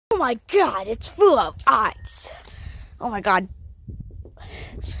my god, it's full of ice. Oh my god.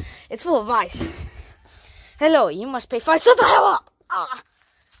 It's full of ice. Hello, you must pay fine. Shut the hell up!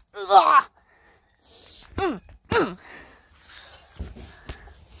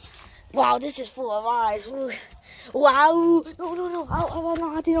 Wow, this is full of ice. Wow. No. I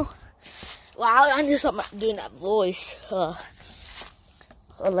don't know. Wow, I need something doing that voice.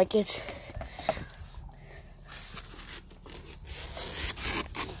 Like it's...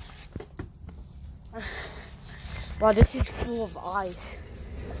 Wow, this is full of ice.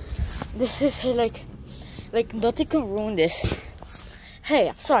 This is like nothing can ruin this. Hey,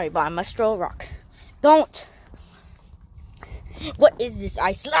 I'm sorry, but I must throw a rock. Don't. What is this,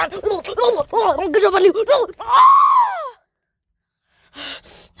 Iceland?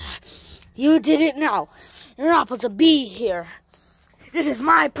 You did it now. You're not supposed to be here. This is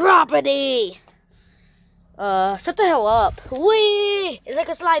my property. Shut the hell up. Wee! It's like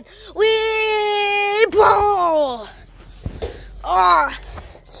a slide. Wee! Boom!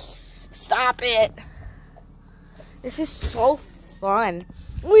 Stop it. This is so fun.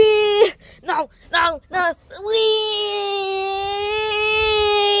 Wee! No. Wee!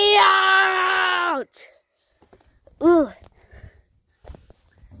 Out! Ugh.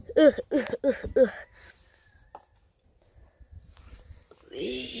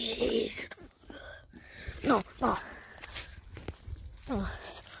 Please. No. Oh,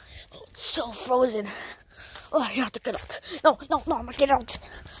 it's so frozen. Oh, you have to get out. No, I'm gonna get out.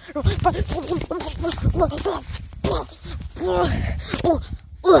 Go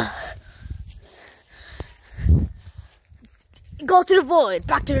to the void,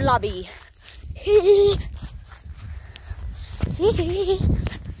 back to the lobby.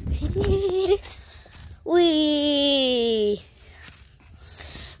 Wee.